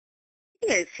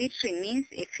Eid al Fitr means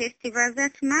a festival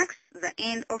that marks the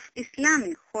end of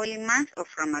Islamic holy month of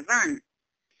Ramadan.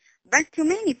 But to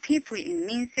many people it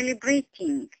means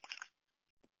celebrating.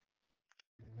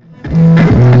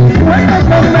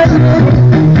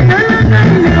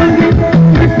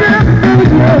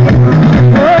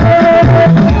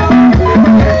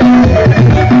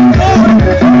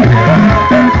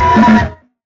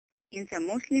 In the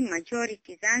Muslim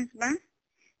majority Zanzibar,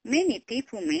 many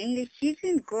people, mainly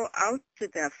children, go out to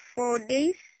the 4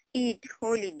 days Eid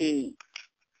holiday.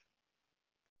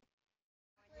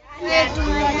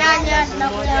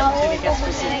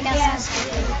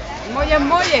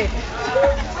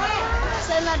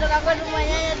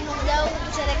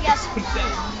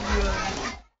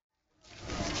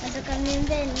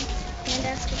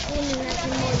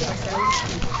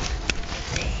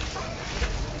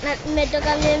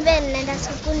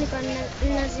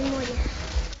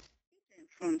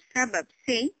 From suburbs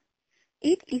say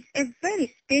it is a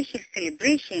very special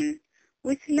celebration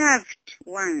with loved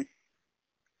ones,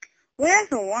 where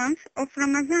the warmth of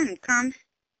Ramadan comes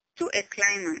to a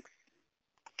climax.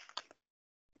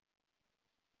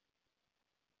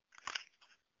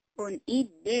 On Eid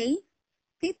day,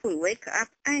 people wake up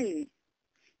early,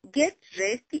 get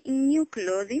dressed in new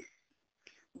clothes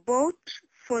bought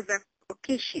for the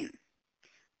occasion,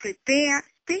 prepare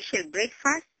special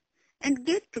breakfast, and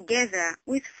get together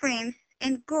with friends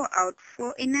and go out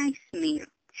for a nice meal.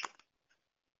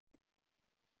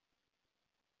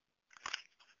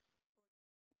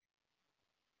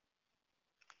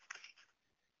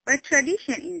 By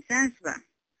tradition in Zanzibar,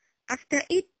 after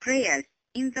Eid prayers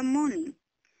in the morning,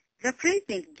 the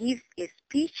president gives a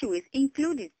speech which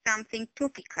included something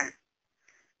topical.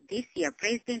 This year,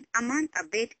 President Aman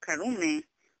Abed Karume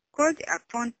called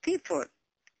upon people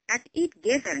at Eid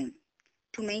gathering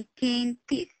to maintain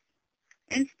peace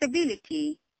and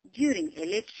stability during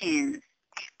elections.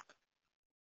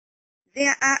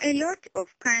 There are a lot of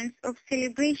kinds of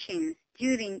celebrations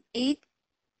during Eid.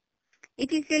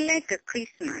 It is like a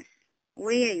Christmas,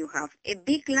 where you have a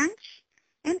big lunch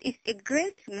and it's a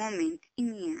great moment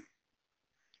in year.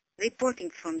 Reporting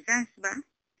from Zanzibar,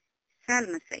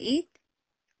 Salma Said,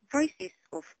 Voices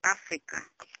of Africa.